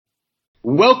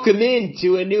Welcome in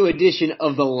to a new edition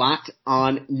of the Locked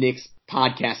On Knicks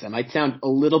podcast. I might sound a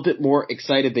little bit more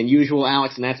excited than usual,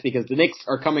 Alex, and that's because the Knicks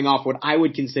are coming off what I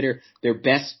would consider their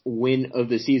best win of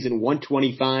the season,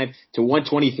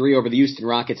 125-123 over the Houston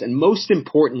Rockets, and most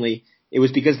importantly, it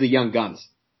was because of the young guns.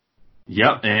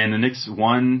 Yep, and the Knicks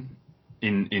won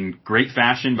in great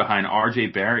fashion behind R.J.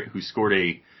 Barrett, who scored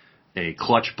a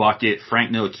clutch bucket,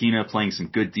 Frank Ntilikina playing some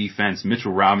good defense,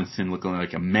 Mitchell Robinson looking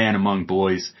like a man among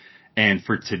boys. And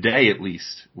for today, at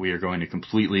least, we are going to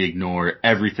completely ignore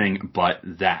everything but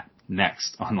that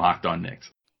next on Locked On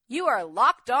Knicks. You are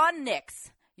Locked On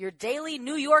Knicks, your daily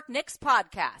New York Knicks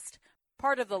podcast,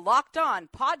 part of the Locked On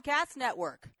Podcast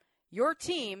Network, your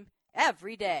team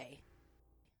every day.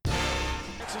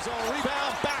 This is all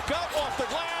rebound, back up, off the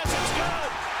glass, it's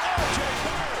good! R.J.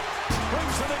 Barrett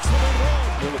brings the Knicks within one.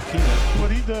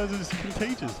 What he does is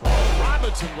contagious.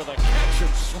 Robinson with a catch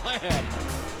and slam.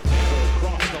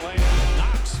 Across the lane,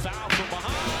 Knox foul from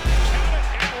behind. Count it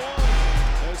and one.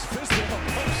 As fist in the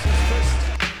post is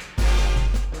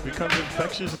fist. Becomes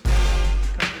infectious.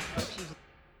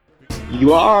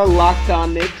 You are Locked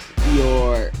On Knicks,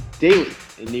 your daily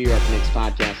New York Knicks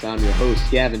podcast. I'm your host,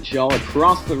 Gavin Shaw.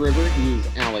 Across the river, he's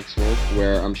Alex Wolf,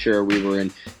 where I'm sure we were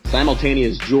in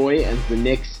simultaneous joy as the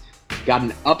Knicks got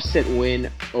an upset win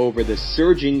over the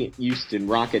surging Houston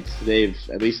Rockets. They've,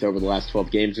 at least over the last 12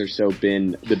 games or so,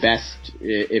 been the best,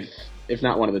 if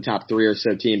not one of the top three or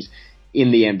so teams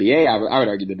in the NBA. I would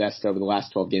argue the best over the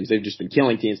last 12 games. They've just been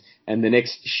killing teams. And the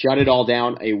Knicks shut it all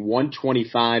down, a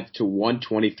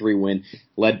 125-123 win,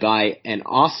 led by an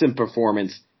awesome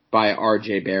performance by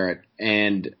R.J. Barrett.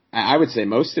 And I would say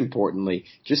most importantly,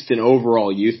 just an overall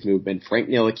youth movement. Frank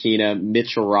Ntilikina,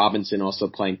 Mitchell Robinson also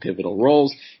playing pivotal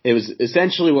roles. It was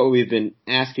essentially what we've been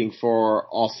asking for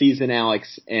all season,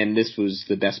 Alex, and this was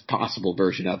the best possible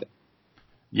version of it.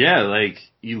 Yeah, like,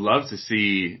 you love to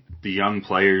see the young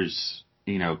players,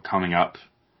 coming up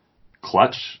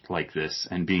clutch like this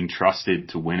and being trusted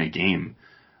to win a game.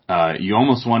 You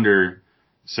almost wonder,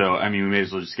 we may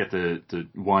as well just get the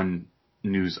one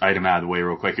news item out of the way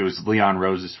real quick. It was Leon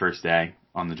Rose's first day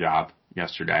on the job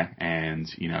yesterday, and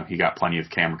he got plenty of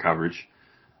camera coverage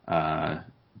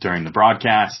during the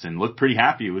broadcast and looked pretty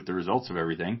happy with the results of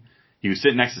everything. He was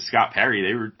sitting next to Scott Perry.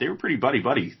 They were pretty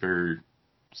buddy for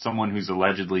someone who's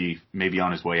allegedly maybe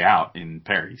on his way out in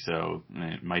Perry. So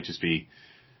it might just be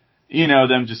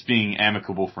them just being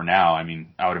amicable for now. I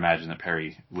mean, I would imagine that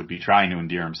Perry would be trying to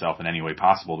endear himself in any way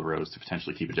possible to Rose to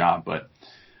potentially keep a job, but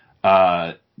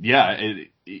it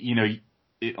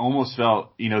almost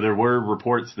felt, there were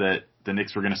reports that the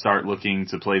Knicks were going to start looking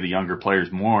to play the younger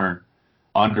players more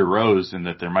under Rose and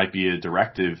that there might be a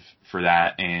directive for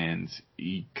that. And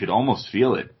you could almost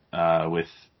feel it, with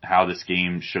how this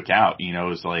game shook out. It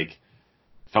was like,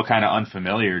 felt kind of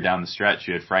unfamiliar down the stretch.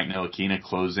 You had Frank Ntilikina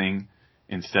closing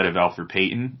instead of Elfrid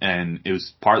Payton. And it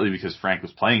was partly because Frank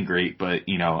was playing great, but,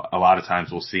 a lot of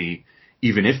times we'll see,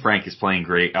 even if Frank is playing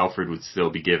great, Elfrid would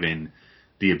still be given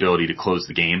the ability to close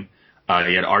the game.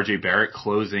 He had R.J. Barrett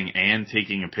closing and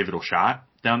taking a pivotal shot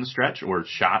down the stretch, or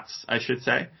shots, I should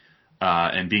say,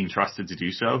 and being trusted to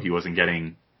do so. He wasn't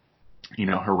getting,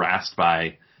 harassed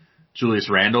by Julius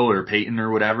Randle or Payton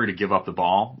or whatever to give up the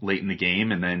ball late in the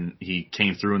game, and then he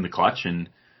came through in the clutch and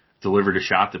delivered a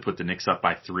shot that put the Knicks up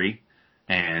by 3.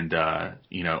 And,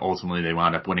 ultimately they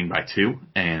wound up winning by 2,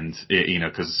 and,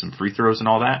 because of some free throws and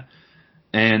all that.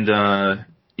 And, then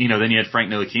you had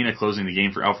Frank Ntilikina closing the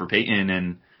game for Elfrid Payton,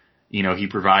 and, he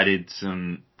provided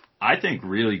some, I think,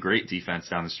 really great defense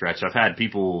down the stretch. I've had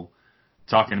people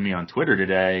talking to me on Twitter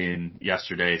today and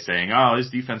yesterday saying, oh, his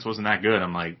defense wasn't that good.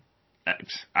 I'm like, I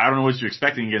don't know what you're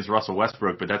expecting against Russell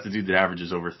Westbrook, but that's a dude that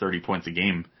averages over 30 points a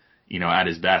game, at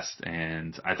his best.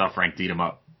 And I thought Frank D'd him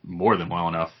up more than well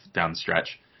enough down the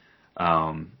stretch.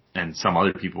 And some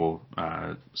other people,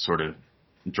 sort of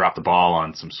dropped the ball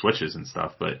on some switches and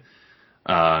stuff, but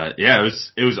it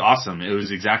was awesome. It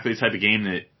was exactly the type of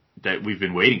game that we've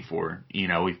been waiting for.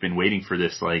 We've been waiting for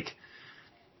this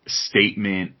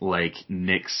statement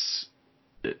Knicks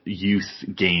youth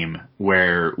game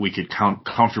where we could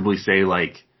comfortably say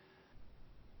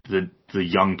the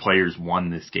young players won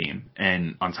this game,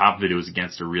 and on top of it, it was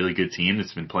against a really good team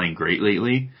that's been playing great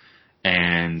lately.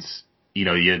 And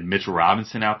you had Mitchell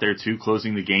Robinson out there too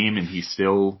closing the game, and he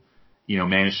still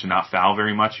managed to not foul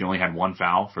very much. He only had 1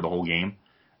 foul for the whole game,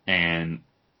 and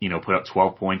put up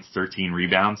 12 points, 13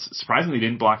 rebounds. Surprisingly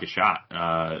didn't block a shot,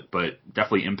 but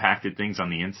definitely impacted things on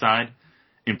the inside.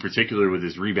 In particular with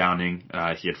his rebounding,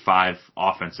 he had 5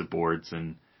 offensive boards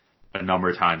and a number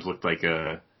of times looked like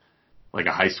a like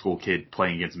a high school kid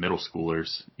playing against middle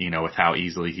schoolers, with how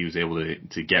easily he was able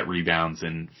to get rebounds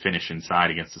and finish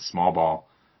inside against the small ball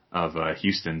of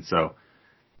Houston. So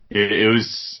it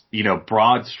was,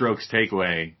 broad strokes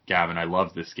takeaway, Gavin, I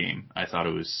loved this game. I thought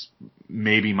it was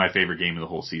maybe my favorite game of the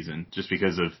whole season just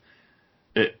because of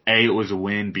A, it was a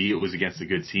win, B, it was against a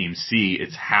good team, C,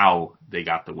 it's how they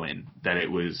got the win, that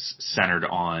it was centered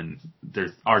on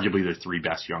arguably their 3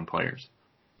 best young players.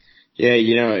 Yeah,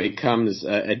 it comes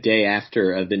a day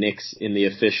after the Knicks in the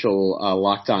official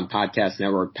Locked On Podcast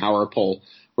Network power poll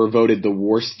were voted the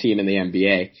worst team in the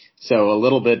NBA. So a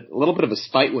little bit of a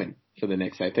spite win for the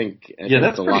Knicks. I think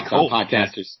that's the pretty Locked cool. On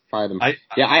podcasters fire them. I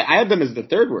had them as the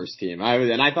 3rd worst team.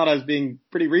 I thought I was being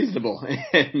pretty reasonable.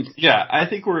 Yeah, I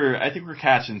think we're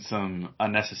catching some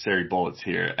unnecessary bullets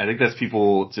here. I think that's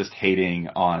people just hating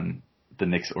on the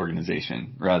Knicks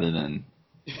organization rather than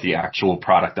the actual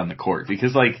product on the court.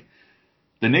 Because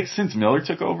the Knicks since Miller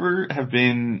took over have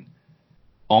been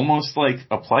almost like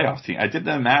a playoff team. I did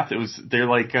the math. They're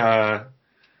like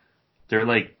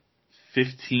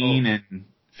 15 and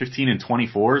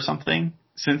 24 or something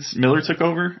since Miller took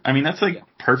over. I mean, that's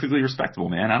perfectly respectable,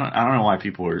 man. I don't know why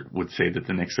people would say that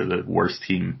the Knicks are the worst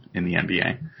team in the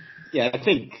NBA. Yeah, I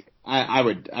think I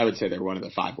would say they're one of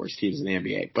the 5 worst teams in the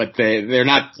NBA, but they're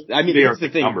not. I mean, that's the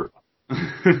thing. Number.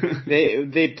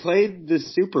 They played the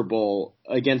Super Bowl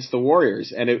against the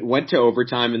Warriors, and it went to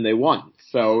overtime, and they won.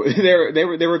 So they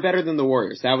were better than the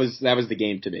Warriors. That was the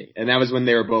game to me, and that was when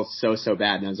they were both so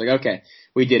bad. And I was like, okay,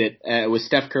 we did it. With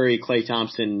Steph Curry, Klay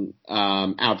Thompson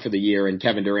out for the year, and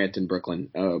Kevin Durant in Brooklyn,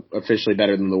 officially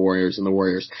better than the Warriors, and the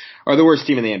Warriors are the worst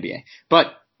team in the NBA.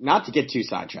 But not to get too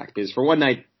sidetracked, because for one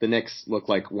night, the Knicks looked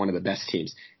like one of the best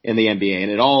teams in the NBA.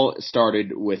 And it all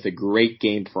started with a great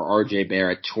game for RJ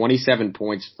Barrett, 27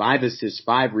 points, 5 assists,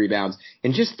 5 rebounds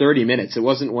in just 30 minutes. It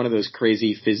wasn't one of those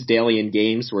crazy Fizdalian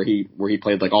games where he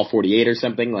played all 48 or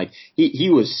something.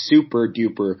 He was super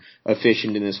duper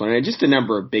efficient in this one. And just a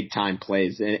number of big time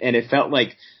plays. And it felt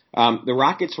like, the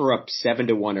Rockets were up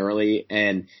 7-1 early,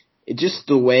 and just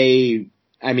the way,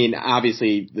 I mean,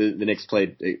 obviously the Knicks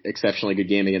played an exceptionally good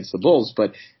game against the Bulls,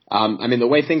 but the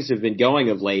way things have been going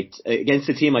of late against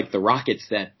a team like the Rockets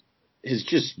that has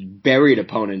just buried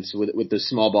opponents with the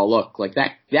small ball look,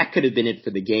 that could have been it for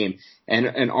the game.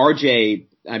 And RJ,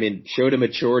 showed a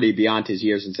maturity beyond his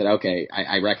years and said, okay,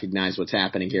 I recognize what's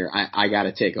happening here. I got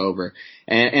to take over.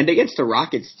 And against the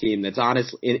Rockets team that's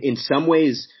honest in some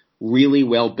ways really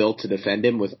well built to defend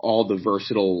him with all the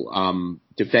versatile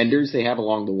defenders they have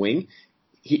along the wing.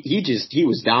 He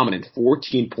was dominant.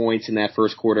 14 points in that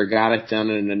first quarter, got it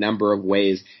done in a number of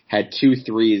ways, had 2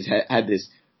 threes, had this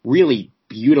really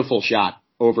beautiful shot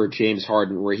over James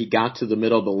Harden where he got to the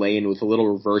middle of the lane with a little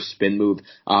reverse spin move,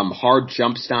 hard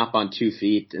jump stop on 2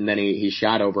 feet, and then he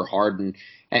shot over Harden.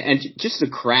 And just the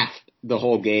craft the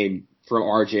whole game from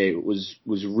RJ was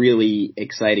really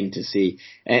exciting to see.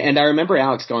 And I remember,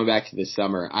 Alex, going back to this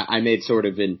summer, I made sort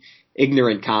of an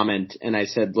ignorant comment, and I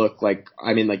said, look,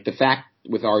 the fact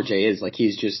with RJ is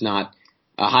he's just not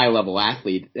a high level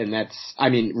athlete, and that's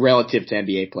relative to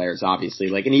NBA players, obviously.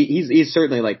 And he's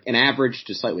certainly an average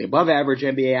to slightly above average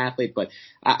NBA athlete, but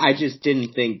I just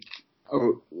didn't think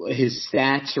his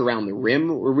stats around the rim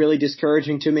were really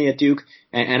discouraging to me at Duke,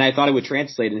 and I thought it would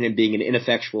translate in him being an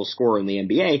ineffectual scorer in the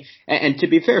NBA. And to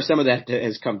be fair, some of that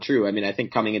has come true. I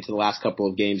think coming into the last couple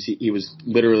of games, he was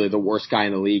literally the worst guy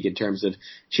in the league in terms of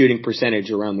shooting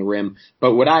percentage around the rim.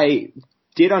 But what I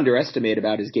did underestimate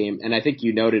about his game, and I think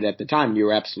you noted at the time, you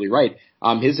were absolutely right,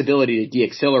 his ability to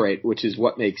de-accelerate, which is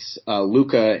what makes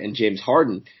Luka and James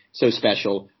Harden so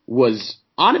special, was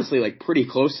honestly pretty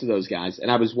close to those guys.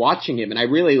 And I was watching him, and I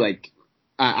really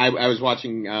I was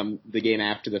watching the game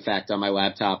after the fact on my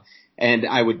laptop, and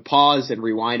I would pause and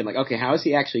rewind. I'm okay, how is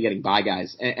he actually getting by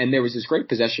guys? And there was this great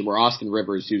possession where Austin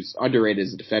Rivers, who's underrated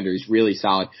as a defender, he's really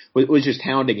solid, was just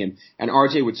hounding him, and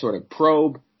RJ would sort of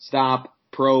probe, stop,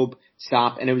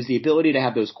 and it was the ability to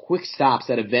have those quick stops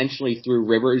that eventually threw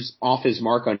Rivers off his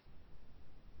mark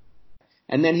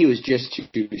and then he was just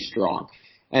too strong.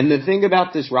 And the thing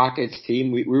about this Rockets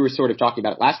team, we were sort of talking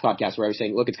about it last podcast where I was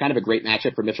saying, look, it's kind of a great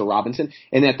matchup for Mitchell Robinson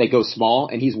in that they go small,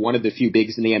 and he's one of the few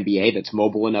bigs in the NBA that's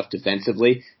mobile enough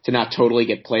defensively to not totally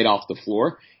get played off the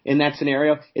floor in that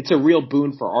scenario. It's a real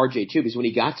boon for RJ too, because when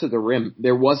he got to the rim,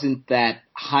 there wasn't that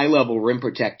high level rim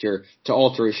protector to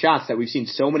alter his shots that we've seen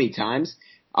so many times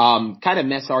kind of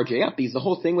mess RJ up, because the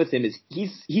whole thing with him is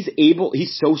he's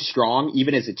so strong,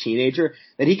 even as a teenager,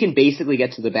 that he can basically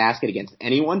get to the basket against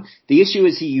anyone. The issue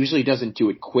is he usually doesn't do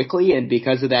it quickly, and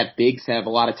because of that, bigs have a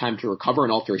lot of time to recover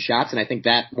and alter shots, and I think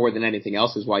that more than anything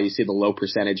else is why you see the low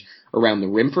percentage around the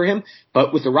rim for him.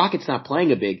 But with the Rockets not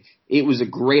playing a big, it was a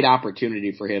great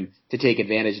opportunity for him to take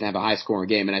advantage and have a high scoring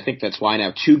game, and I think that's why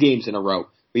now 2 games in a row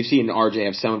we've seen RJ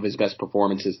have some of his best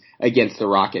performances against the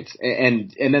Rockets.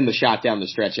 And then the shot down the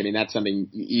stretch, I mean, that's something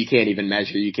you can't even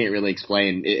measure. You can't really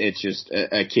explain. It's just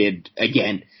a kid,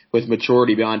 again, with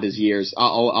maturity beyond his years.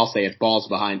 I'll say it,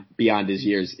 balls beyond his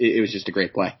years. It was just a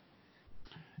great play.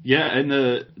 Yeah, and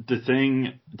the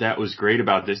thing that was great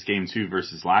about this game too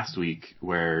versus last week,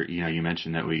 where, you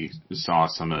mentioned that we saw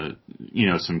some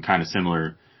kind of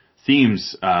similar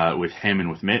themes with him and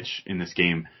with Mitch in this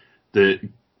game. The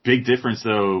big difference,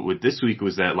 though, with this week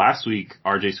was that last week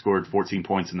RJ scored 14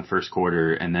 points in the first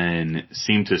quarter and then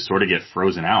seemed to sort of get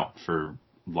frozen out for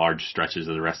large stretches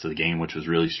of the rest of the game, which was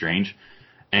really strange.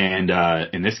 And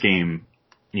in this game,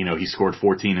 he scored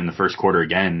 14 in the first quarter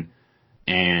again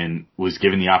and was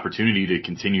given the opportunity to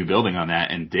continue building on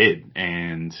that and did.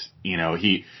 And,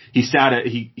 he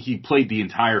played the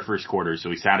entire first quarter, so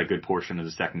he sat a good portion of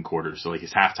the second quarter. So like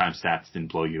his halftime stats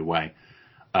didn't blow you away.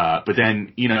 But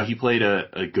then, he played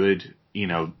a good,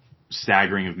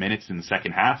 staggering of minutes in the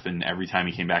second half, and every time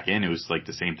he came back in, it was like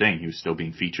the same thing. He was still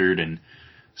being featured and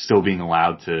still being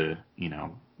allowed to,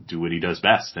 do what he does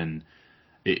best. And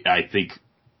I think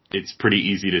it's pretty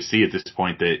easy to see at this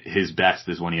point that his best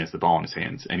is when he has the ball in his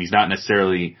hands. And that's not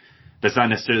necessarily to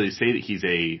say that he's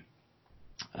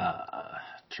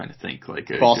trying to think, like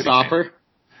a ball stopper.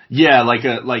 Yeah, like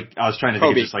I was trying to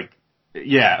Kobe. think of just like,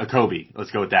 yeah, a Kobe.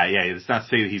 Let's go with that. Yeah, it's not to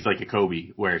say that he's like a Kobe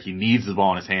where he needs the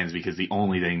ball in his hands because the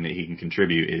only thing that he can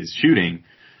contribute is shooting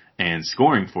and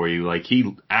scoring for you. Like, he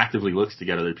actively looks to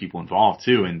get other people involved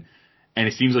too, and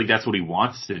it seems like that's what he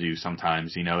wants to do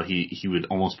sometimes. He would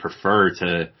almost prefer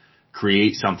to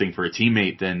create something for a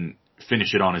teammate than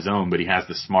finish it on his own, but he has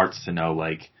the smarts to know,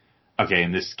 like, okay,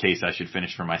 in this case I should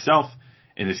finish for myself.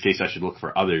 In this case I should look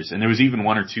for others. And there was even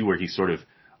one or two where he sort of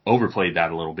overplayed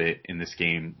that a little bit in this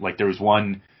game. Like, there was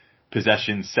one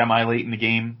possession semi-late in the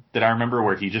game that I remember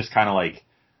where he just kind of like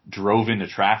drove into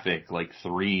traffic like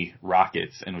 3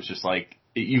 Rockets and was just like,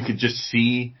 you could just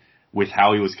see with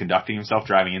how he was conducting himself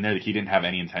driving in there that he didn't have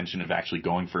any intention of actually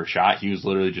going for a shot. He was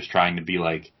literally just trying to be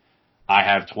like, I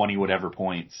have 20 whatever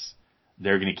points.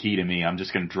 They're going to key to me. I'm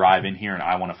just going to drive in here and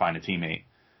I want to find a teammate.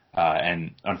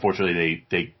 And unfortunately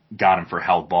they got him for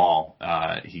held ball.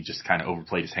 He just kind of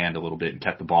overplayed his hand a little bit and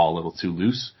kept the ball a little too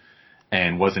loose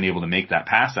and wasn't able to make that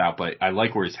pass out. But I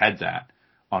like where his head's at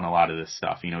on a lot of this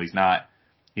stuff. He's not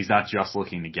just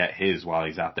looking to get his while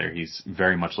he's out there. He's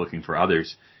very much looking for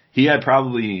others. He had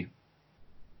probably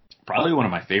one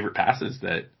of my favorite passes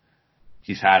that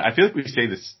he's had. I feel like we say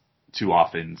this too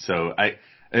often. So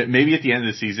maybe at the end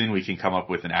of the season, we can come up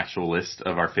with an actual list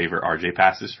of our favorite RJ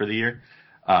passes for the year.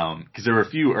 Cause there were a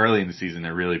few early in the season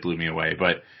that really blew me away,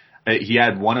 but he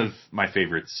had one of my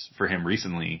favorites for him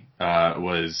recently,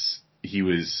 he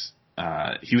was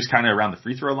kind of around the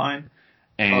free throw line.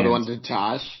 And the one to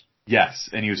Taj? Yes.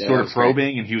 And he was sort of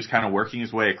probing and he was kind of working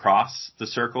his way across the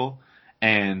circle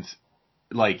and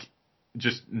like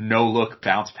just no look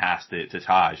bounce past it to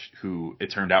Taj, who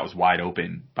it turned out was wide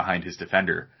open behind his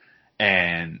defender.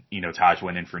 And, Taj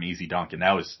went in for an easy dunk and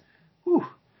that was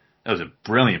a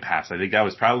brilliant pass. I think that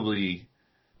was probably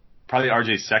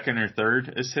RJ's second or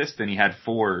third assist, and he had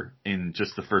 4 in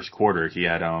just the first quarter. He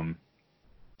had,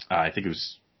 I think it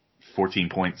was 14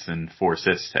 points and 4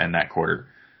 assists to end that quarter.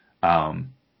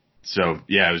 So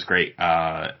yeah, it was great.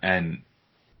 And,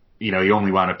 he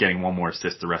only wound up getting 1 more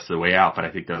assist the rest of the way out, but I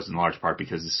think that was in large part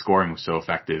because his scoring was so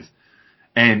effective.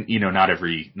 And, not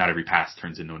every pass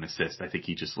turns into an assist. I think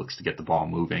he just looks to get the ball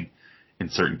moving in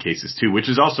certain cases too, which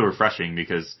is also refreshing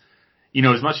because,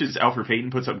 as much as Elfrid Payton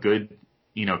puts up good,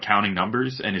 counting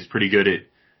numbers and is pretty good at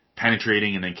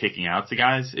penetrating and then kicking out to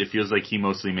guys, it feels like he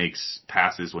mostly makes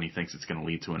passes when he thinks it's going to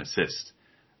lead to an assist.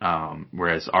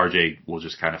 Whereas RJ will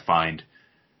just kind of find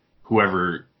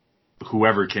whoever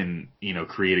can,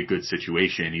 create a good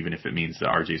situation, even if it means that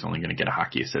RJ's only going to get a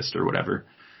hockey assist or whatever.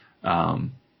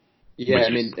 Yeah, I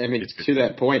mean, to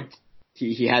that point,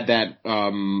 he had that,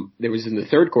 there was in the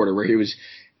third quarter where he was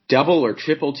double or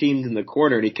triple teamed in the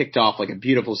corner and he kicked off like a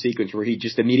beautiful sequence where he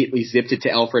just immediately zipped it to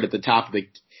Elfrid at the top of the,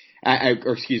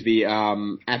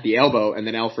 at the elbow, and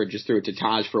then Elfrid just threw it to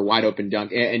Taj for a wide open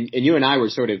dunk. And you and I were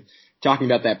sort of talking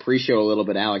about that pre-show a little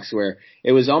bit, Alex, where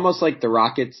it was almost like the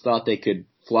Rockets thought they could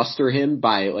fluster him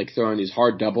by like throwing these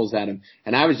hard doubles at him.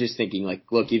 And I was just thinking like,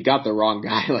 look, you've got the wrong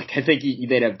guy. Like I think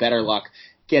they'd have better luck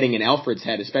getting in Alfred's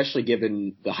head, especially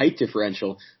given the height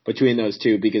differential between those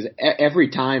two, because every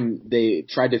time they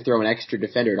tried to throw an extra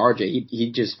defender at RJ,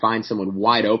 he'd just find someone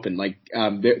wide open. Like,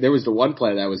 there was the one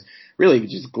play that was really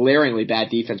just glaringly bad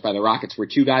defense by the Rockets where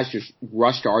two guys just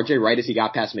rushed RJ right as he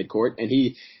got past midcourt, and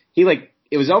he like,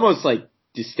 it was almost like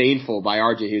disdainful by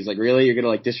RJ. He was like, really? You're going to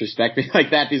like disrespect me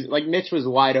like that? Like Mitch was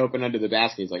wide open under the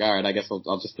basket. He's like, all right, I guess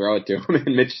I'll just throw it to him.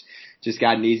 And Mitch just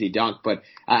got an easy dunk. But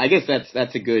I guess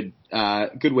that's a good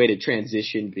way to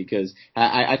transition, because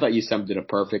I thought you summed it up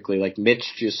perfectly. Like Mitch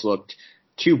just looked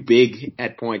too big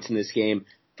at points in this game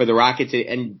for the Rockets.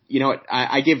 And you know what?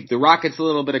 I give the Rockets a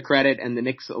little bit of credit and the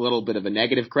Knicks a little bit of a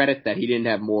negative credit that he didn't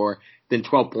have more than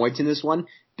 12 points in this one,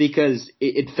 because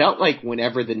it felt like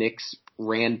whenever the Knicks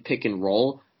ran pick and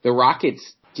roll, the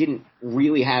Rockets didn't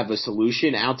really have a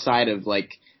solution outside of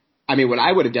like, I mean, what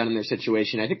I would have done in their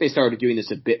situation, I think they started doing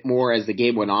this a bit more as the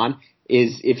game went on,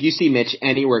 is if you see Mitch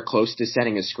anywhere close to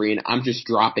setting a screen, I'm just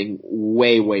dropping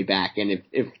way, way back. And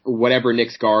if whatever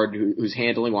Knicks guard who's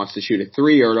handling wants to shoot a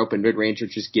three or an open mid-range,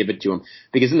 just give it to him.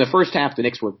 Because in the first half, the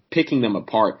Knicks were picking them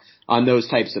apart on those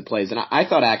types of plays. And I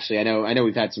thought actually, I know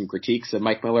we've had some critiques of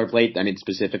Mike Miller of late, I mean,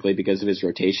 specifically because of his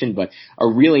rotation, but a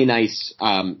really nice,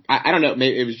 I don't know,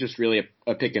 maybe it was just really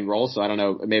a pick and roll, so I don't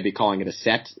know, maybe calling it a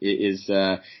set is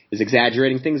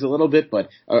exaggerating things a little bit, but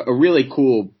a really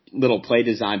cool little play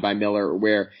design by Miller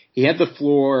where he had the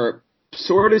floor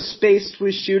sort of spaced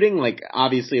with shooting. Like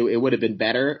obviously it would have been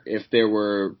better if there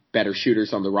were better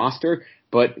shooters on the roster,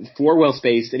 but floor well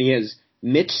spaced, and he has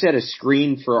Mitch set a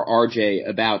screen for RJ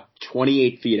about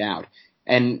 28 feet out,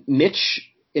 and Mitch,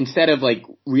 instead of like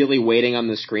really waiting on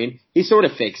the screen, he sort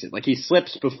of fakes it. Like he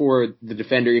slips before the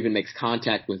defender even makes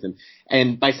contact with him.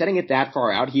 And by setting it that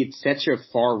far out, he had such a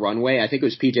far runway. I think it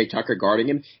was PJ Tucker guarding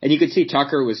him. And you could see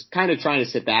Tucker was kind of trying to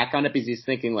sit back on it because he's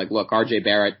thinking like, look, RJ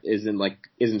Barrett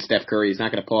isn't Steph Curry. He's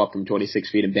not going to pull up from 26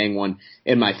 feet and bang one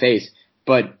in my face.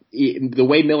 But the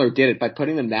way Miller did it, by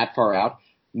putting them that far out,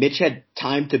 Mitch had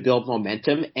time to build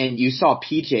momentum, and you saw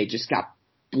PJ just got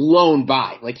blown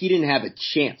by. Like he didn't have a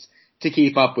chance to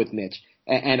keep up with Mitch,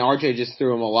 and RJ just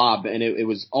threw him a lob, and it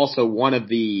was also one of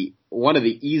the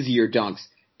easier dunks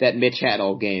that Mitch had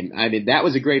all game. I mean, that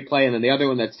was a great play, and then the other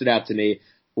one that stood out to me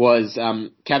was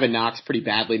Kevin Knox pretty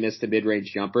badly missed a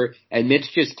mid-range jumper, and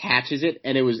Mitch just catches it,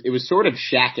 and it was sort of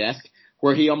Shaq-esque,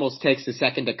 where he almost takes a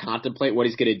second to contemplate what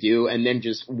he's going to do, and then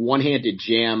just one-handed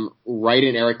jam right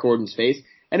in Eric Gordon's face,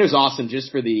 and it was awesome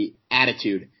just for the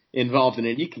attitude involved in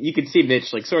it. You could see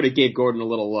Mitch like sort of gave Gordon a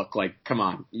little look like, come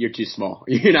on, you're too small.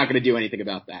 You're not going to do anything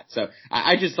about that. So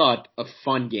I just thought a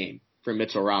fun game for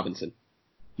Mitchell Robinson.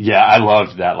 Yeah, I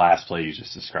loved that last play you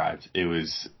just described. It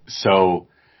was so,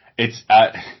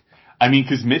 I mean,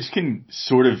 cause Mitch can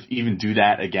sort of even do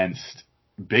that against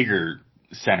bigger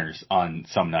centers on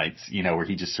some nights, you know, where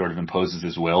he just sort of imposes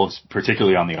his will,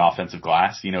 particularly on the offensive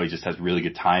glass. You know, he just has really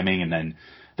good timing, and then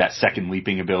that second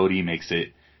leaping ability makes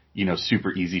it, you know,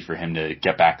 super easy for him to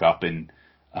get back up and,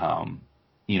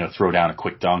 you know, throw down a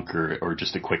quick dunk or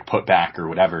just a quick putback or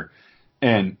whatever.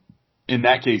 And in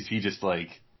that case, he just like,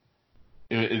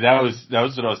 that was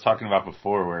what I was talking about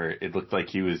before, where it looked like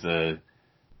he was a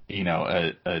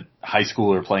high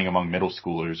schooler playing among middle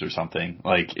schoolers or something.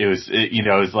 Like it was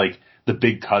like the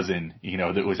big cousin, you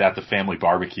know, that was at the family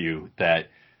barbecue that,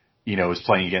 you know, was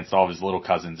playing against all of his little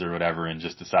cousins or whatever and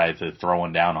just decided to throw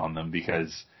one down on them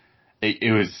because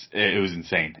it was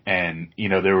insane. And, you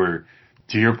know, there were,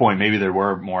 to your point, maybe there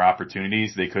were more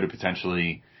opportunities they could have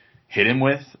potentially hit him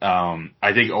with.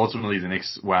 I think ultimately the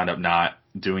Knicks wound up not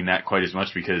doing that quite as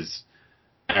much because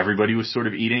everybody was sort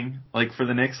of eating, like, for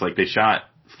the Knicks. Like, they shot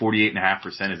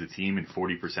 48.5% as a team and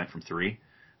 40% from three,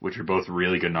 which are both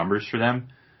really good numbers for them.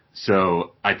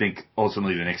 So I think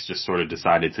ultimately the Knicks just sort of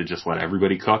decided to just let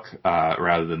everybody cook,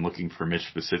 rather than looking for Mitch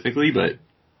specifically, but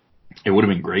it would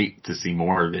have been great to see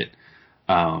more of it.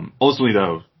 Ultimately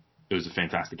though, it was a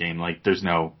fantastic game. Like there's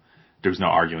no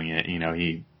arguing it. You know,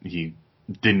 he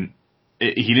didn't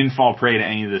fall prey to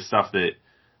any of the stuff that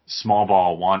small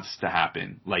ball wants to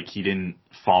happen. Like he didn't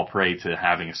fall prey to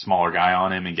having a smaller guy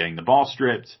on him and getting the ball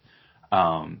stripped.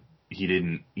 He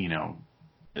didn't, you know,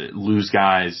 lose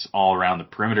guys all around the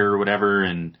perimeter or whatever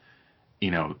and,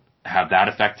 you know, have that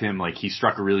affect him. Like he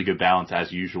struck a really good balance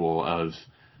as usual of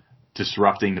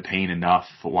disrupting the paint enough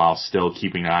while still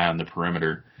keeping an eye on the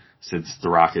perimeter, since the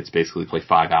Rockets basically play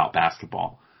 5-out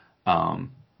basketball.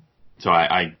 So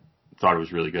I thought it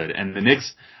was really good. And the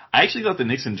Knicks, I actually thought the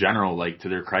Knicks in general, like to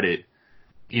their credit,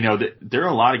 you know, there are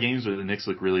a lot of games where the Knicks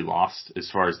look really lost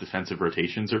as far as defensive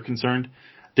rotations are concerned.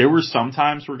 there were some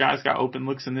times where guys got open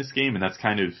looks in this game, and that's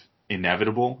kind of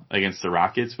inevitable against the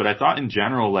Rockets. But I thought in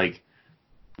general, like,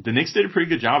 the Knicks did a pretty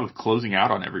good job of closing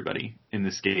out on everybody in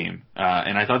this game.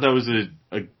 And I thought that was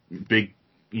a big,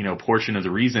 portion of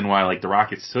the reason why, like, the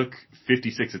Rockets took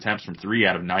 56 attempts from three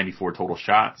out of 94 total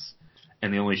shots,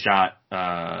 and they only shot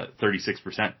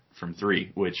 36% from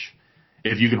three, which,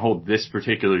 if you can hold this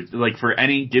particular, like, for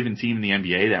any given team in the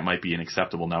NBA, that might be an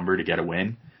acceptable number to get a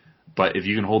win. But if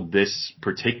you can hold this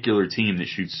particular team that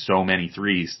shoots so many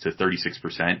threes to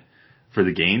 36% for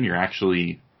the game, you're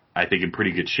actually, I think, in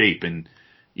pretty good shape. And,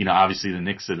 obviously the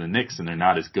Knicks are the Knicks, and they're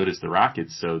not as good as the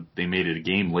Rockets, so they made it a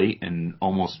game late and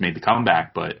almost made the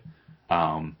comeback. But,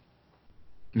 I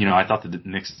thought the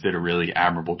Knicks did a really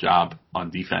admirable job on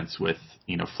defense with,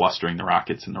 flustering the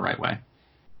Rockets in the right way.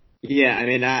 Yeah, I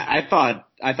mean, I thought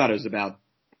it was about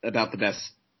the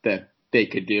best that they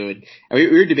could do it. I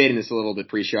mean, we were debating this a little bit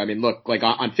pre-show. I mean, look, like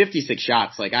on 56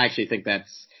 shots, like I actually think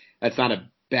that's not a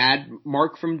bad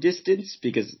mark from distance,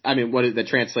 because I mean, that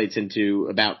translates into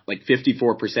about like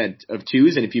 54% of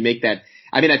twos. And if you make that,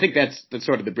 I mean, I think that's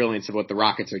sort of the brilliance of what the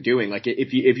Rockets are doing. Like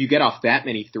if you get off that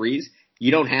many threes,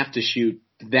 you don't have to shoot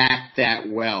that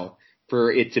well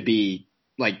for it to be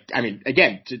like, I mean,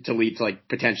 again, to lead to like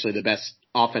potentially the best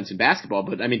offense in basketball.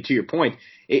 But I mean, to your point,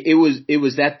 it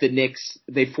was that the Knicks,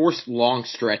 they forced long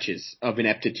stretches of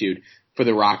ineptitude for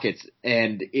the Rockets,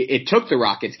 and it took the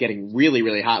Rockets getting really,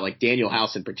 really hot. Like Daniel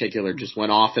House in particular just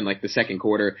went off in like the second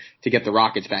quarter to get the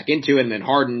Rockets back into it, and then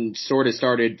Harden sort of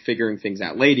started figuring things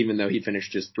out late, even though he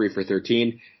finished just 3 for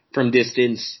 13 from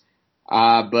distance.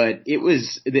 But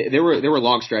there were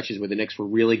long stretches where the Knicks were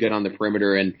really good on the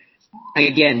perimeter, and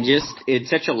again, just it's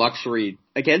such a luxury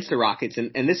against the Rockets,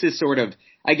 and this is sort of,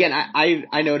 again,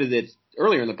 I noted it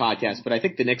earlier in the podcast, but I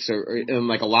think the Knicks are in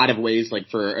like a lot of ways, like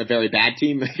for a very bad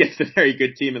team against a very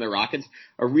good team in the Rockets,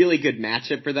 a really good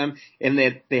matchup for them, in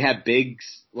that they have bigs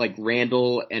like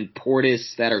Randall and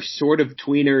Portis that are sort of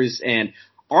tweeners and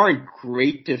aren't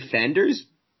great defenders,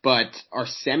 but are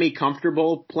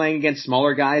semi-comfortable playing against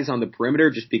smaller guys on the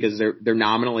perimeter just because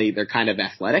they're kind of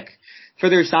athletic for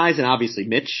their size. And obviously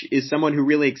Mitch is someone who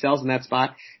really excels in that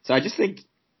spot. So I just think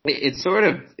it's sort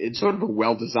of a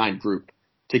well-designed group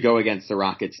to go against the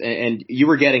Rockets. And you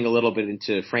were getting a little bit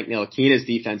into Frank Ntilikina's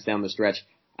defense down the stretch.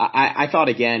 I thought,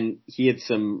 again, he had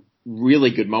some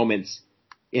really good moments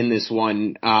in this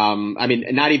one. I mean,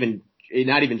 not even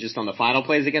just on the final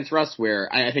plays against Russ, where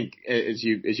I think, as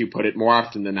you put it, more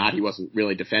often than not, he wasn't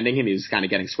really defending him. He was kind of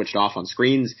getting switched off on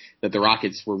screens, that the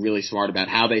Rockets were really smart about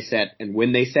how they set and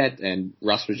when they set, and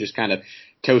Russ was just kind of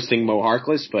toasting Mo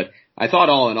Harkless. But I thought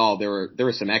all in all, there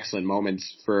were some excellent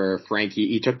moments for Frank.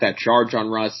 He took that charge on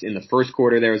Russ in the first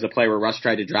quarter. There was a play where Russ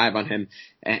tried to drive on him,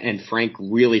 and Frank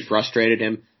really frustrated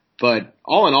him. But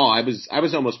all in all, I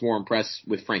was almost more impressed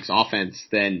with Frank's offense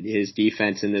than his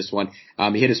defense in this one.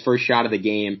 He hit his first shot of the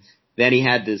game. Then he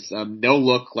had this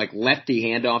no-look, like, lefty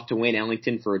handoff to Wayne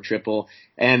Ellington for a triple.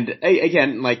 And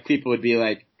again, like, people would be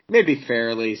like, maybe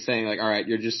fairly saying, like, all right,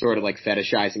 you're just sort of like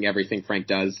fetishizing everything Frank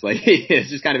does. Like, it's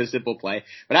just kind of a simple play.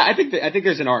 But I think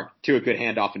there's an art to a good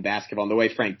handoff in basketball, and the way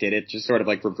Frank did it, just sort of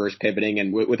like reverse pivoting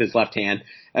and with his left hand.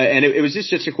 And it was just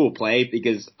such a cool play,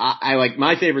 because I like,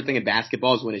 my favorite thing in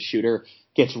basketball is when a shooter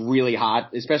gets really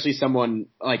hot, especially someone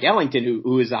like Ellington,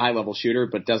 who is a high level shooter,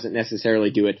 but doesn't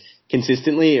necessarily do it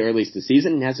consistently, or at least this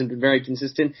season hasn't been very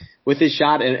consistent with his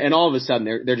shot. And all of a sudden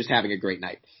they're just having a great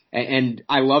night. And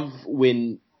I love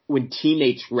when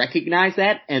teammates recognize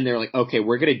that and they're like, okay,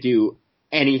 we're going to do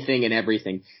anything and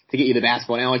everything to get you the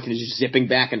basketball. And Ellington is just zipping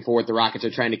back and forth. The Rockets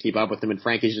are trying to keep up with him, and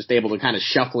Frank is just able to kind of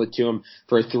shuffle it to him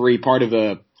for a three, part of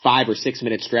a 5 or 6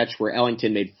 minute stretch where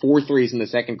Ellington made 4 threes in the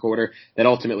second quarter that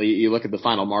ultimately, you look at the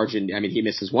final margin, I mean, he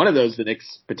misses one of those, the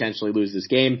Knicks potentially lose this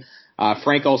game.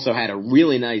 Frank also had a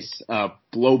really nice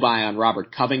blow by on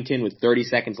Robert Covington with 30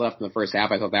 seconds left in the first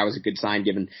half. I thought that was a good sign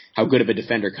given how good of a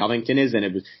defender Covington is, and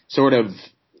it was sort of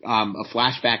a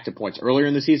flashback to points earlier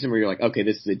in the season where you're like, okay,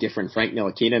 this is a different Frank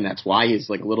Ntilikina, and that's why he's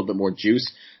like a little bit more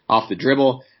juice off the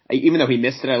dribble. Even though he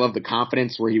missed it, I love the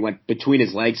confidence where he went between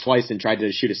his legs twice and tried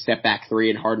to shoot a step back three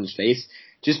in Harden's face,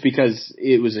 just because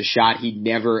it was a shot he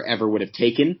never ever would have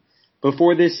taken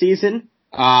before this season.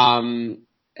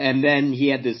 And then he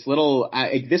had this little,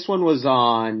 this one was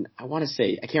on, I want to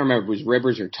say, I can't remember if it was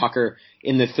Rivers or Tucker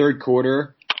in the third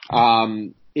quarter.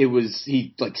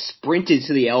 He like sprinted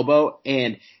to the elbow,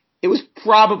 and it was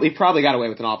probably got away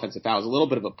with an offensive foul. It was a little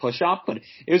bit of a push off, but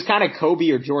it was kind of Kobe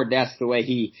or Jordan-esque the way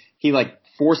he like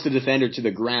forced the defender to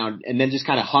the ground and then just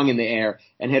kind of hung in the air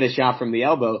and hit a shot from the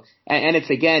elbow. And it's,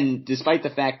 again, despite the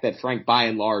fact that Frank, by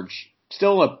and large,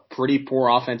 still a pretty poor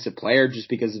offensive player just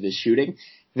because of his shooting,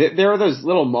 There are those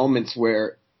little moments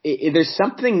where there's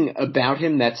something about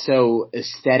him that's so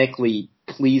aesthetically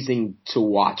pleasing to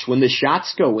watch. When the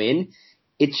shots go in,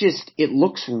 it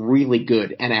looks really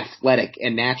good and athletic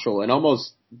and natural and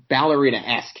almost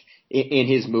ballerina-esque in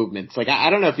his movements. Like, I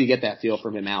don't know if you get that feel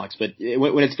from him, Alex, but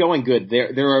when it's going good,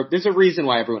 there's a reason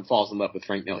why everyone falls in love with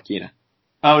Frank Ntilikina.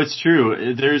 Oh, it's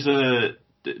true. There's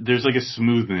like a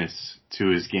smoothness to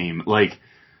his game. Like,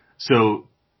 so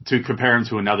to compare him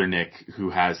to another Knick who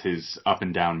has his up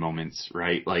and down moments,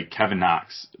 right? Like Kevin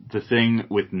Knox. The thing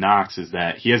with Knox is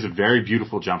that he has a very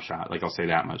beautiful jump shot. Like, I'll say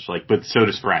that much. Like, but so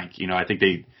does Frank. You know, I think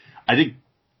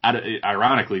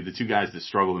ironically, the two guys that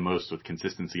struggle the most with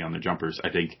consistency on their jumpers, I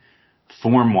think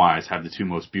form-wise have the two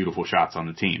most beautiful shots on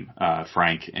the team,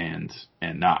 Frank and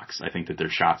Knox. I think that their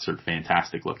shots are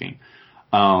fantastic looking.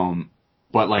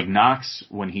 But like Knox,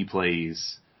 when he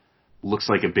plays, looks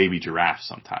like a baby giraffe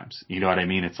sometimes. You know what I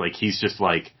mean? It's like he's just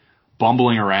like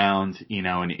bumbling around, you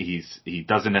know, and he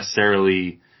doesn't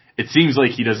necessarily, it seems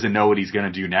like he doesn't know what he's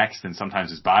going to do next, and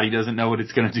sometimes his body doesn't know what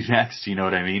it's going to do next, you know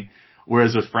what I mean?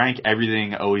 Whereas with Frank,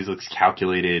 everything always looks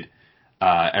calculated,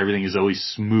 everything is always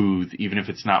smooth, even if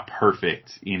it's not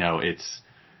perfect, you know, it's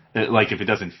like if it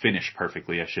doesn't finish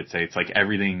perfectly, I should say. It's like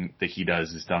everything that he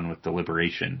does is done with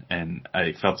deliberation, and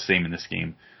I felt the same in this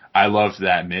game. I loved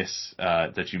that miss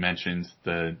that you mentioned,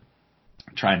 the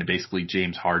trying to basically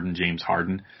James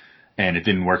Harden, and it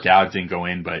didn't work out, it didn't go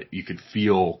in, but you could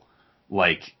feel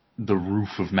like the roof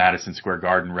of Madison Square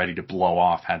Garden ready to blow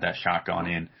off had that shot gone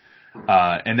in.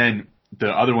 And then the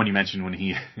other one you mentioned when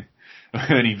he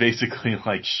when he basically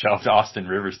like shoved Austin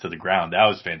Rivers to the ground, that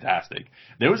was fantastic.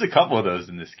 There was a couple of those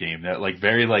in this game that like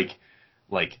very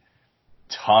like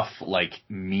tough, like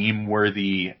meme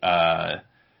worthy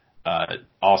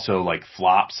also like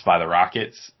flops by the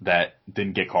Rockets that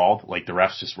didn't get called. Like the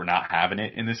refs just were not having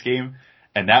it in this game.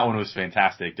 And that one was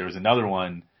fantastic. There was another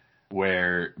one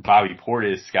where Bobby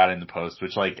Portis got in the post,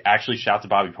 which like actually shout to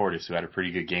Bobby Portis, who had a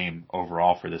pretty good game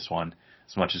overall for this one,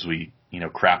 as much as we, you know,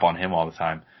 crap on him all the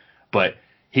time. But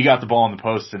he got the ball in the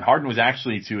post, and Harden was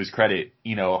actually, to his credit,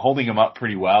 you know, holding him up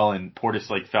pretty well, and Portis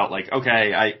like felt like,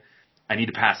 okay, I need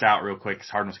to pass out real quick, because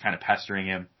Harden was kind of pestering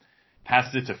him.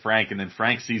 Passes it to Frank, and then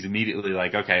Frank sees immediately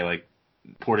like, okay, like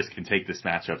Portis can take this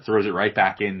matchup, throws it right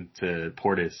back into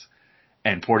Portis,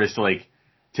 and Portis like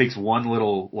takes one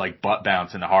little like butt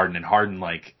bounce into Harden, and Harden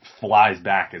like flies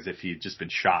back as if he had just been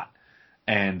shot,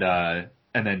 and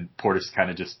then Portis kind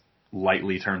of just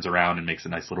lightly turns around and makes a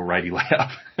nice little righty layup.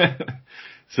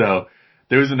 So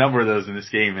there was a number of those in this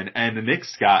game, and the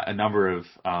Knicks got a number of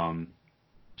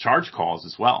charge calls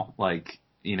as well, like,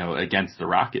 you know, against the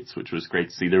Rockets, which was great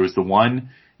to see. There was the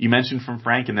one you mentioned from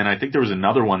Frank, and then I think there was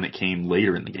another one that came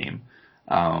later in the game.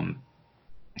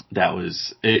 That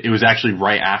was, it was actually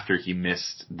right after he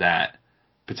missed that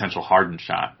potential Harden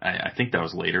shot. I think that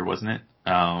was later, wasn't it?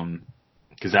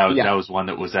 Cause that was one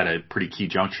that was at a pretty key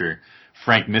juncture.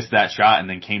 Frank missed that shot and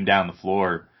then came down the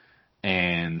floor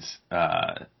and,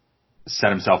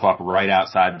 set himself up right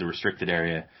outside the restricted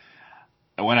area.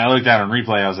 When I looked at it on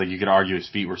replay, I was like, you could argue his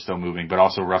feet were still moving, but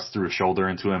also Russ threw a shoulder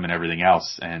into him and everything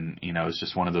else. And, you know, it was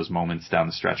just one of those moments down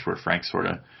the stretch where Frank sort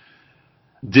of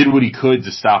did what he could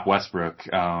to stop Westbrook.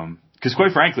 Cause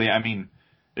quite frankly, I mean,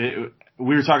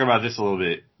 we were talking about this a little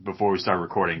bit before we started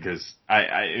recording, cause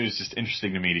it was just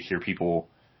interesting to me to hear people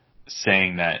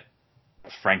saying that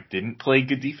Frank didn't play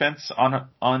good defense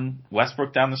on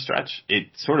Westbrook down the stretch. It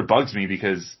sort of bugs me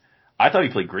because I thought he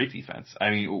played great defense. I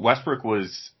mean, Westbrook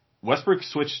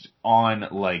switched on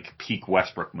like peak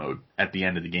Westbrook mode at the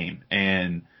end of the game,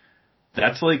 and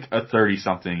that's like a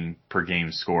 30-something per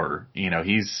game scorer. You know,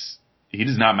 he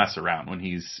does not mess around when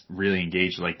he's really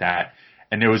engaged like that.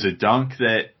 And there was a dunk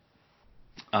that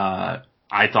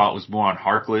I thought was more on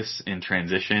Harkless in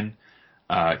transition,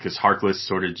 because Harkless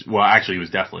actually it was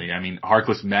definitely, I mean,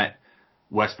 Harkless met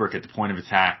Westbrook at the point of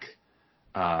attack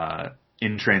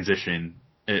in transition,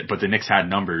 but the Knicks had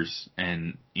numbers,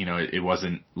 and, you know, it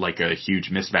wasn't like a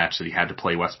huge mismatch that he had to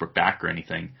play Westbrook back or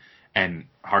anything. And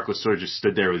Harkless sort of just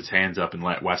stood there with his hands up and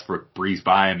let Westbrook breeze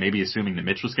by, and maybe assuming that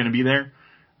Mitch was going to be there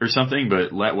or something,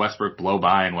 but let Westbrook blow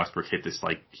by, and Westbrook hit this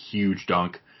like huge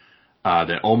dunk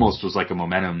that almost was like a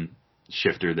momentum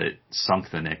shifter that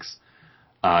sunk the Knicks.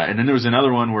 And then there was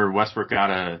another one where Westbrook got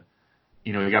a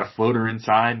floater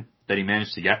inside that he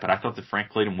managed to get, but I thought that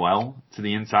Frank played him well to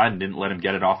the inside and didn't let him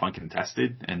get it off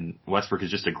uncontested. And Westbrook is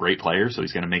just a great player, so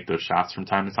he's going to make those shots from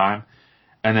time to time.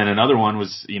 And then another one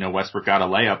was, you know, Westbrook got a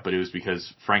layup, but it was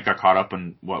because Frank got caught up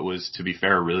in what was, to be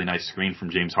fair, a really nice screen from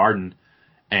James Harden,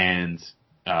 and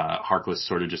Harkless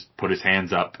sort of just put his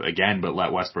hands up again, but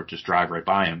let Westbrook just drive right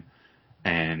by him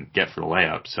and get for the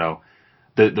layup. So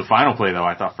The final play, though,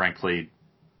 I thought Frank played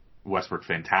Westbrook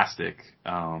fantastic.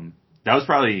 That was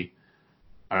probably,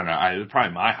 I don't know, it was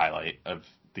probably my highlight of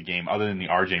the game, other than the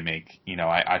RJ make.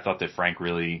 I thought that Frank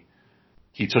really,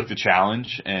 he took the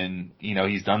challenge, and,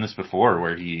 he's done this before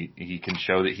where he can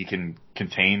show that he can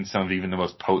contain some of even the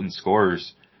most potent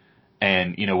scorers.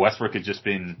 And, Westbrook had just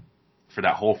been, for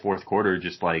that whole fourth quarter,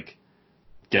 just like,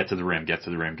 get to the rim, get to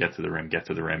the rim, get to the rim, get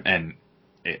to the rim. And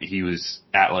he was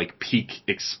at like peak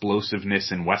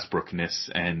explosiveness and Westbrookness,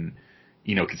 and,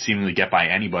 could seemingly get by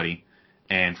anybody.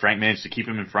 And Frank managed to keep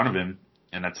him in front of him.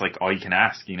 And that's like all you can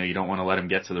ask. You don't want to let him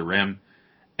get to the rim.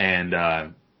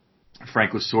 And,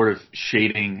 Frank was sort of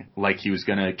shading like he was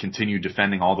going to continue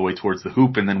defending all the way towards the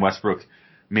hoop. And then Westbrook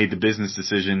made the business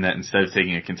decision that instead of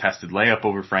taking a contested layup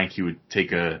over Frank, he would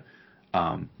take a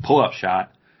pull-up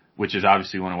shot, which is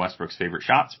obviously one of Westbrook's favorite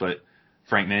shots. But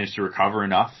Frank managed to recover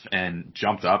enough and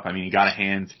jumped up. I mean, he got a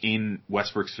hand in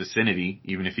Westbrook's vicinity,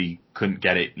 even if he couldn't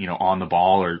get it, on the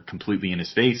ball or completely in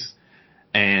his face.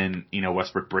 And,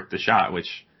 Westbrook bricked the shot,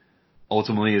 which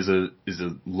ultimately is a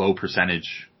low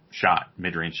percentage shot,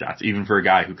 mid-range shots, even for a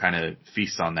guy who kind of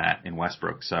feasts on that in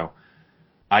Westbrook. So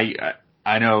I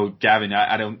know, Gavin,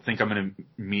 I don't think I'm going to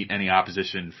meet any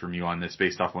opposition from you on this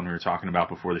based off when we were talking about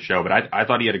before the show, but I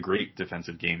thought he had a great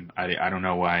defensive game. I don't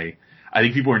know why. I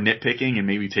think people are nitpicking and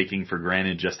maybe taking for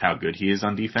granted just how good he is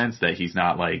on defense, that he's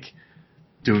not like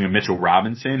doing a Mitchell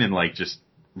Robinson and like just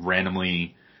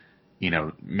randomly,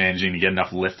 managing to get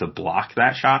enough lift to block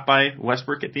that shot by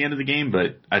Westbrook at the end of the game.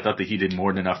 But I thought that he did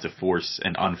more than enough to force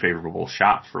an unfavorable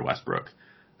shot for Westbrook,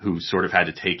 who sort of had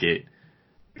to take it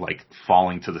like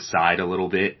falling to the side a little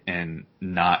bit and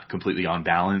not completely on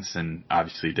balance, and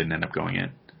obviously didn't end up going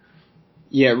in.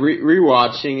 Yeah,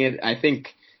 rewatching it, I think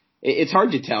it's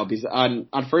hard to tell because on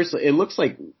first, it looks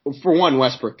like, for one,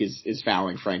 Westbrook is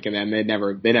fouling Frank, and then they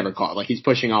never call it. Like, he's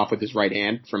pushing off with his right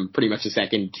hand from pretty much the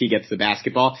second he gets the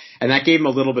basketball, and that gave him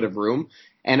a little bit of room.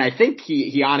 And I think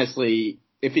he honestly,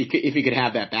 if he could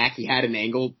have that back, he had an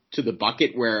angle to the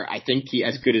bucket where I think he,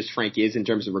 as good as Frank is in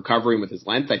terms of recovering with his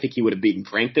length, I think he would have beaten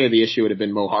Frank there. The issue would have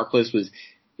been Mo Harkless was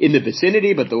in the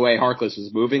vicinity, but the way Harkless was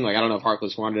moving, like, I don't know if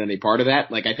Harkless wanted any part of that.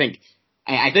 Like, I think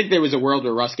there was a world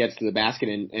where Russ gets to the basket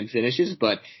and finishes,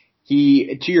 but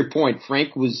to your point,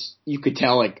 Frank was, you could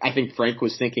tell, like, I think Frank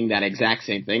was thinking that exact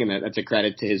same thing, and that's a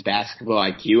credit to his basketball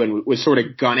IQ, and was sort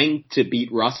of gunning to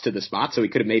beat Russ to the spot, so he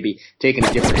could have maybe taken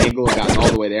a different angle and gotten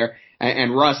all the way there.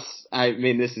 And Russ, I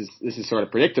mean, this is sort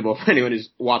of predictable for anyone who's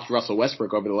watched Russell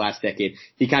Westbrook over the last decade.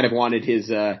 He kind of wanted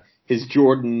his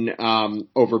Jordan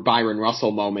over Byron Russell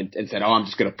moment and said, I'm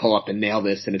just going to pull up and nail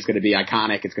this, and it's going to be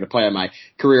iconic. It's going to play on my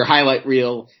career highlight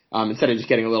reel instead of just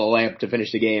getting a little layup to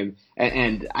finish the game.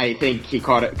 And I think he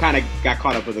got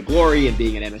caught up with the glory and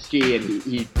being an MSG, and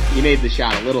he made the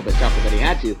shot a little bit tougher than he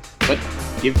had to. But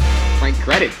give Frank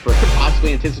credit for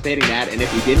possibly anticipating that, and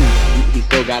if he didn't, he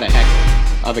still got a heck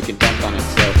of a contest on it.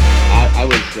 So I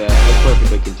was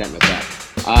perfectly content with that.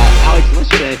 Alex,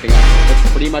 unless you had anything else,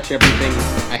 that's pretty much everything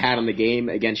I had on the game.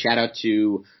 Again, shout out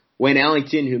to Wayne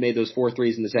Ellington, who made those 4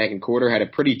 threes in the second quarter, had a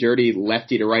pretty dirty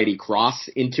lefty to righty cross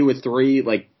into a three,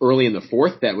 like early in the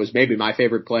fourth. That was maybe my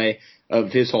favorite play of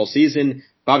his whole season.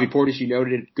 Bobby Portis, you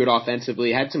noted, good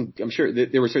offensively. Had some, I'm sure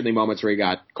there were certainly moments where he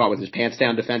got caught with his pants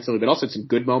down defensively, but also some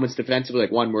good moments defensively,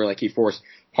 like one where like he forced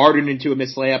Harden into a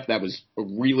missed layup. That was a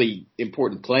really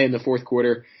important play in the fourth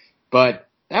quarter. But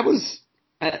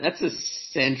that's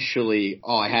essentially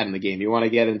all I had in the game. You want to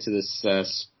get into this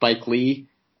Spike Lee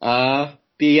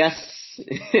BS,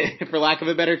 for lack of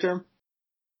a better term?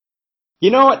 You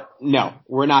know what? No,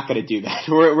 we're not going to do that.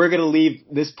 We're going to leave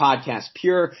this podcast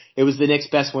pure. It was the Knicks'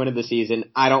 best win of the season.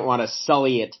 I don't want to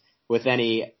sully it with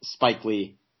any Spike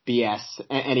Lee BS,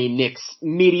 any Knicks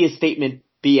media statement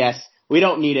BS. We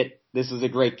don't need it. This was a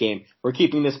great game. We're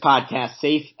keeping this podcast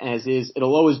safe as is.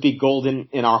 It'll always be golden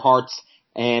in our hearts.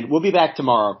 And we'll be back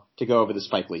tomorrow to go over the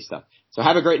Spike Lee stuff. So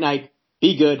have a great night.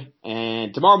 Be good.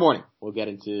 And tomorrow morning, we'll get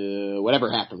into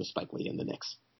whatever happened with Spike Lee and the Knicks.